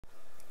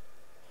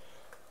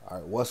All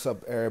right, what's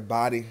up,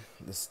 everybody?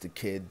 This is the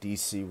Kid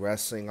DC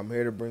Wrestling. I'm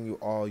here to bring you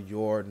all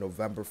your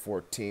November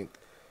 14th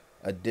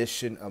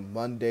edition of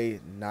Monday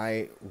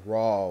Night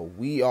Raw.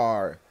 We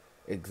are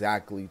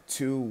exactly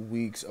 2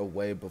 weeks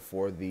away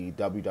before the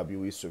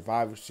WWE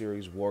Survivor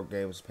Series War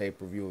Games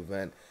pay-per-view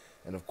event.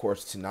 And of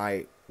course,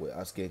 tonight, with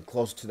us getting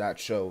closer to that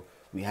show,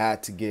 we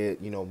had to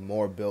get,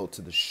 more built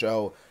to the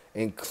show,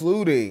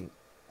 including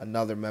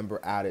another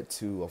member added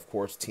to, of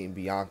course, Team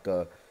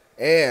Bianca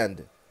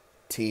and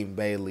Team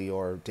Bailey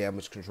or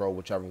Damage Control,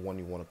 whichever one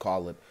you want to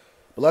call it.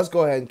 But let's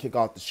go ahead and kick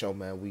off the show,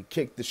 man. We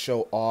kicked the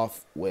show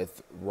off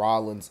with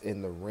Rollins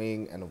in the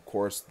ring, and of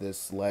course,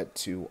 this led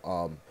to,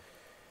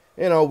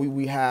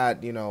 we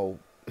had,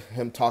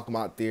 him talking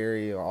about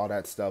theory or all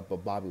that stuff,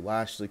 but Bobby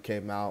Lashley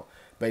came out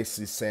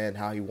basically saying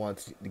how he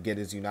wants to get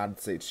his United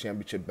States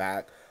Championship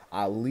back.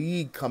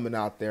 Ali coming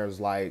out there is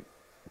like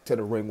to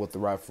the ring with the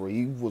referee.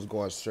 He was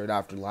going straight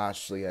after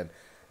Lashley, and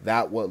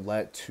that what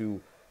led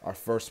to our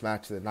first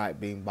match of the night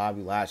being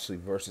Bobby Lashley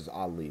versus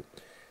Ali.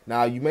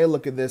 Now, you may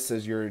look at this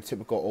as your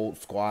typical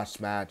old squash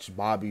match.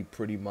 Bobby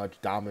pretty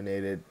much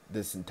dominated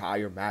this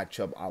entire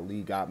matchup.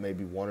 Ali got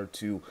maybe one or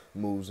two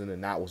moves in,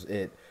 and that was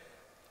it.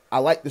 I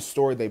like the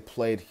story they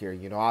played here.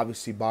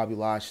 Obviously, Bobby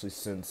Lashley,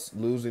 since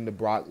losing to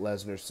Brock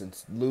Lesnar,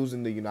 since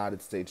losing the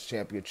United States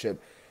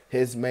Championship,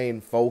 his main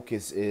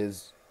focus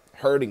is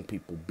hurting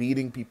people,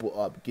 beating people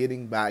up,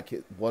 getting back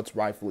what's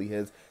rightfully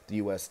his, the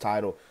U.S.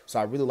 title. So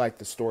I really like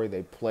the story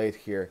they played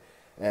here.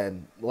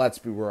 And let's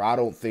be real, I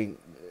don't think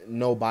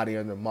nobody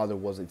and their mother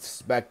was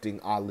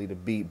expecting Ali to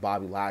beat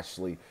Bobby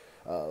Lashley,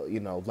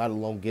 let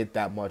alone get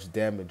that much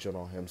damage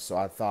on him. So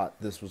I thought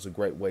this was a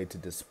great way to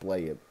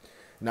display it.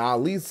 Now,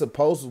 Ali's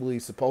supposedly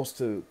supposed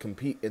to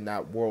compete in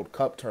that World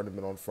Cup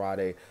tournament on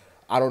Friday.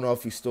 I don't know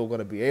if he's still going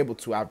to be able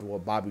to after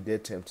what Bobby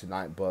did to him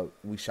tonight, but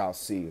we shall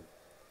see.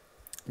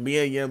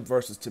 Mia Yim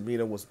versus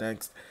Tamina was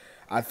next.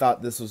 I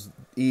thought this was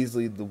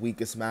easily the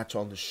weakest match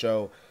on the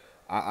show.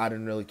 I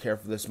didn't really care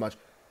for this much.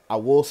 I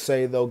will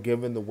say, though,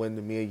 given the win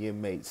to Mia Yim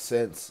made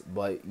sense,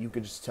 but you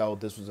could just tell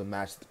this was a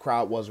match. The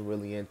crowd wasn't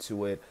really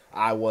into it.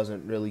 I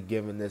wasn't really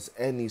giving this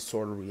any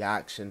sort of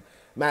reaction.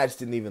 Match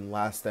didn't even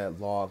last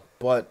that long,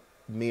 but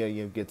Mia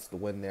Yim gets the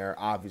win there,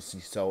 obviously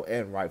so,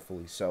 and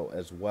rightfully so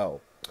as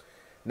well.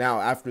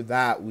 Now, after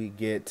that, we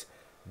get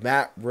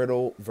Matt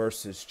Riddle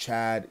versus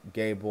Chad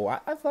Gable.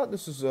 I thought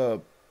this was I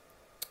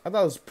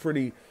thought it was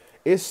pretty.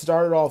 It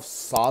started off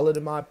solid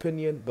in my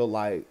opinion, but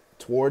like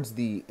towards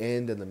the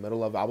end and the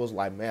middle of it, I was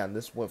like, man,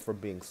 this went from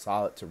being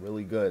solid to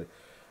really good.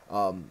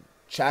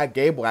 Chad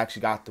Gable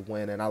actually got the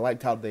win, and I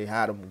liked how they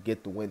had him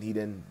get the win. He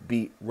didn't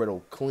beat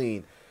Riddle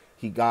clean.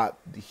 He got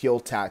the heel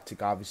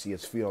tactic, obviously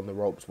his feet on the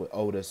ropes with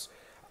Otis.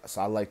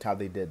 So I liked how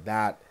they did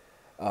that.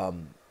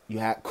 You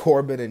had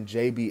Corbin and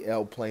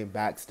JBL playing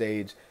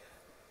backstage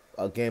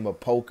a game of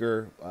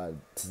poker.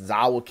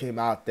 Tozawa came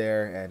out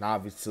there, and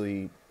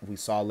obviously we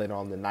saw later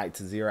on the night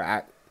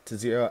Tozawa,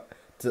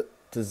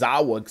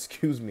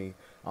 excuse me,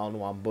 I don't know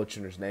why I'm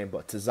butchering his name,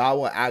 but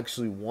Tozawa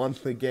actually won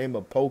the game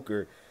of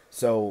poker,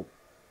 so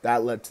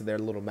that led to their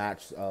little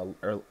match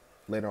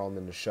later on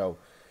in the show.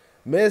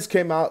 Miz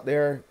came out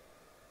there,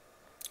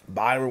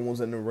 Byron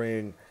was in the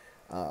ring,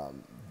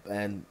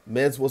 and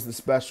Miz was the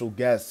special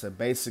guest. And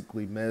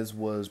basically, Miz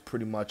was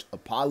pretty much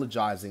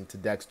apologizing to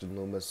Dexter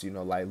Lumis.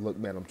 Like, look,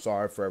 man, I'm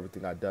sorry for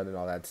everything I've done and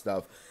all that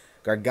stuff.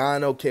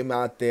 Gargano came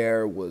out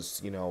there,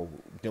 was,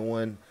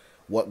 doing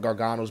what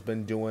Gargano's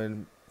been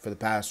doing for the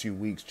past few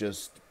weeks,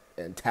 just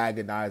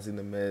antagonizing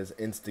the Miz,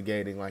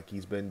 instigating like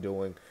he's been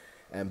doing.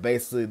 And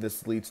basically,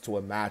 this leads to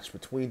a match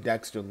between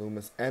Dexter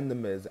Lumis and The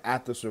Miz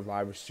at the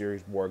Survivor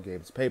Series War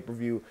Games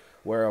pay-per-view,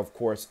 where, of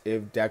course,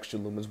 if Dexter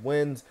Lumis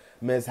wins,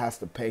 Miz has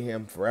to pay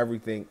him for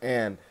everything,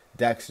 and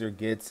Dexter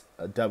gets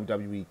a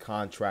WWE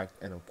contract,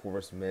 and, of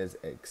course, Miz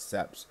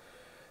accepts.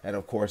 And,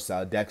 of course,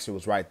 Dexter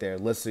was right there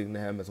listening to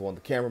him as one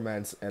of the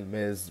cameramans, and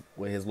Miz,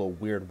 with his little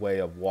weird way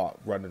of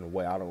running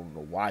away. I don't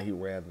know why he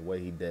ran the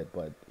way he did,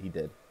 but he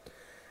did.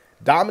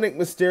 Dominic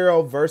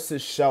Mysterio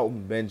versus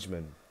Shelton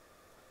Benjamin.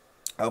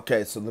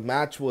 Okay, so the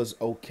match was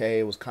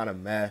okay. It was kind of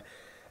meh.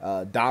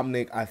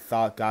 Dominic, I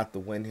thought, got the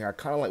win here. I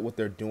kind of like what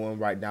they're doing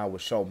right now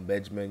with Shelton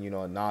Benjamin,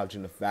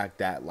 acknowledging the fact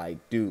that, like,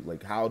 dude,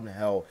 like, how in the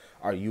hell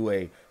are you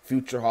a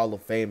future Hall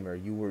of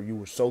Famer? You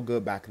were so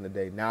good back in the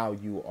day. Now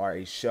you are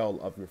a shell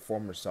of your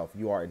former self.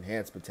 You are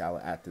enhancement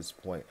talent at this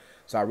point.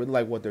 So I really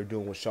like what they're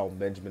doing with Shelton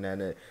Benjamin,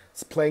 and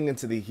it's playing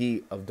into the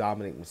heat of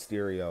Dominic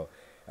Mysterio.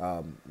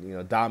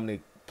 Dominic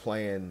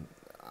playing,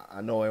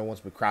 I know everyone's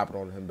been crapping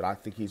on him, but I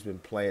think he's been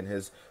playing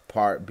his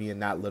part, being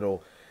that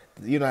little,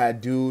 that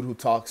dude who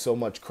talks so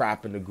much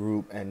crap in the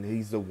group, and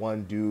he's the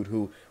one dude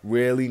who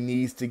really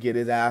needs to get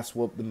his ass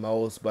whooped the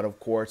most. But of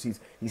course,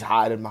 he's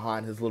hiding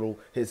behind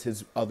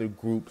his other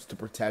groups to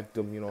protect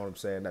him. You know what I'm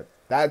saying?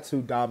 That's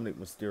who Dominic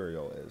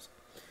Mysterio is.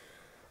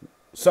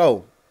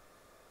 So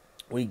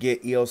we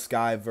get Io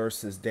Sky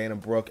versus Dana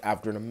Brooke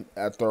after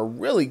a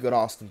really good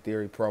Austin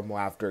Theory promo,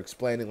 after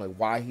explaining like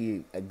why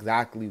he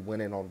exactly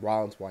went in on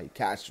Rollins, why he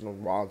cashed in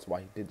on Rollins, why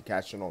he didn't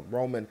cash in on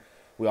Roman,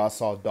 we all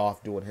saw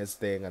Dolph doing his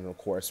thing, and of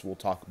course we'll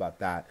talk about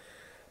that.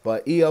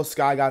 But EO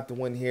Sky got the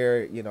win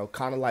here. You know,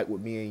 kind of like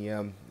with me and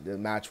Yim, the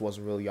match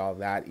wasn't really all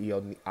that.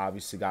 EO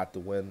obviously got the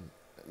win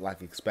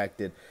like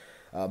expected.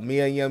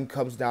 Mia Yim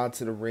comes down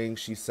to the ring.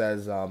 She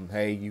says,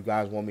 hey, you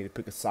guys want me to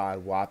pick a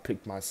side? Well, I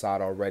picked my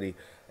side already.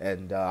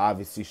 And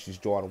obviously she's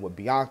joining with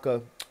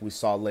Bianca. We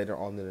saw later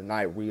on in the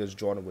night Rhea's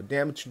joining with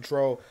Damage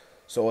Control.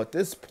 So at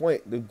this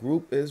point, the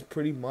group is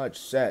pretty much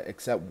set,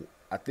 except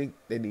I think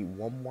they need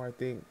one more. I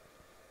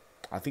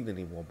think they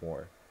need one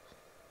more.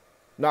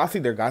 No, I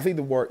think they're good. I think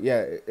the war,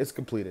 yeah, it's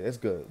completed. It's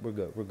good. We're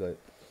good. We're good.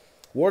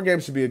 War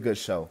Games should be a good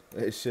show.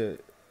 It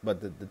should.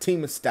 But the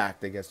team is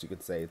stacked, I guess you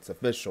could say. It's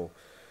official.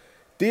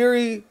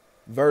 Theory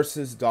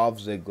versus Dolph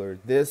Ziggler.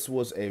 This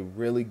was a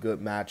really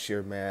good match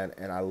here, man,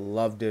 and I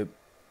loved it,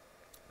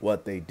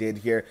 what they did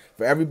here.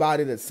 For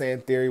everybody that's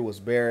saying Theory was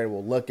buried,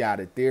 well, look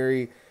at it.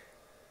 Theory,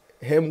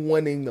 him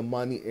winning the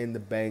Money in the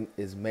Bank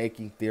is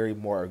making Theory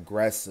more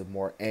aggressive,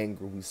 more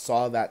angry. We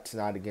saw that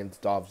tonight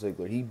against Dolph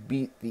Ziggler. He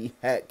beat the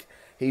heck.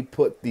 He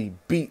put the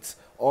beats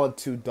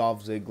onto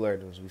Dolph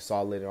Ziggler, as we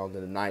saw later on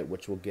in the night,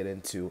 which we'll get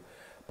into.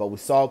 But we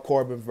saw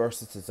Corbin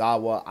versus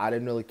Tozawa. I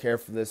didn't really care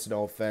for this,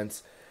 no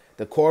offense.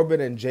 The Corbin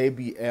and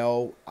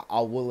JBL,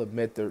 I will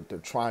admit they're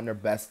trying their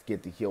best to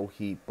get the heel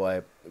heat,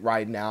 but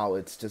right now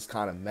it's just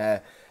kind of meh.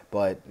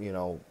 But, you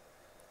know,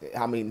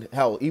 I mean,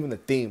 hell, even the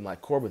theme,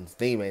 like Corbin's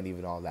theme ain't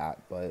even all that.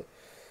 But,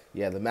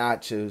 yeah, the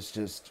match is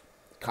just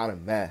kind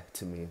of meh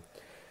to me.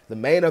 The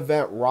main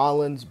event,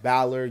 Rollins,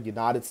 Balor,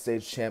 United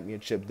States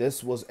Championship.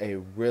 This was a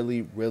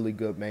really, really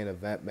good main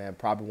event, man.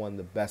 Probably one of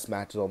the best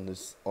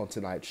matches on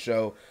tonight's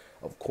show.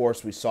 Of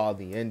course, we saw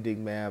the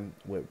ending, man,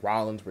 with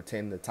Rollins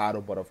retaining the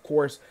title. But, of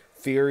course,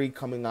 Theory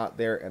coming out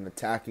there and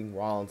attacking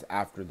Rollins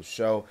after the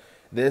show.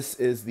 This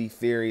is the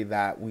Theory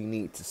that we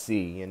need to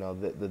see. You know,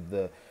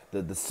 the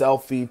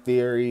selfie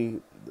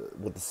Theory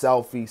with the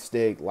selfie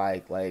stick.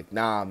 Like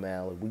nah,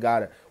 man. We're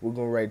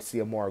going ready to see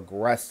a more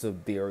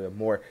aggressive Theory, a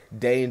more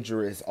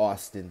dangerous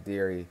Austin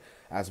Theory,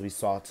 as we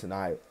saw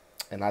tonight.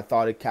 And I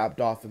thought it capped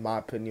off, in my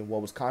opinion,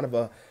 what was kind of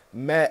a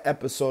meh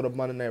episode of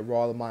Monday Night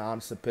Raw, in my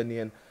honest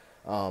opinion.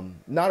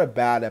 Not a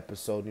bad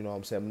episode, you know what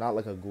I'm saying? Not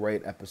like a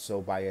great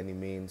episode by any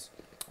means.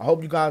 I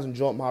hope you guys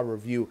enjoyed my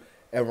review.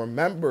 And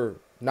remember,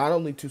 not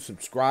only to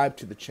subscribe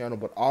to the channel,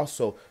 but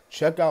also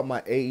check out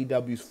my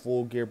AEW's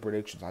Full Gear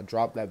predictions. I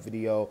dropped that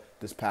video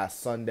this past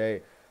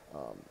Sunday.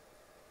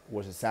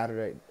 Was it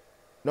Saturday?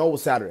 No, it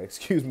was Saturday.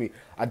 Excuse me.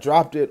 I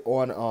dropped it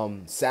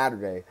on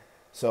Saturday.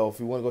 So if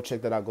you want to go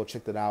check that out, go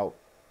check that out.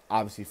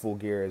 Obviously, Full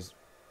Gear is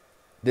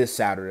this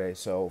Saturday.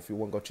 So if you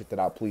want to go check that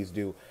out, please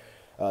do.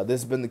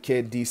 This has been the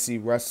Kid,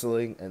 DC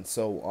Wrestling. And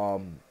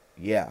so,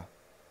 yeah.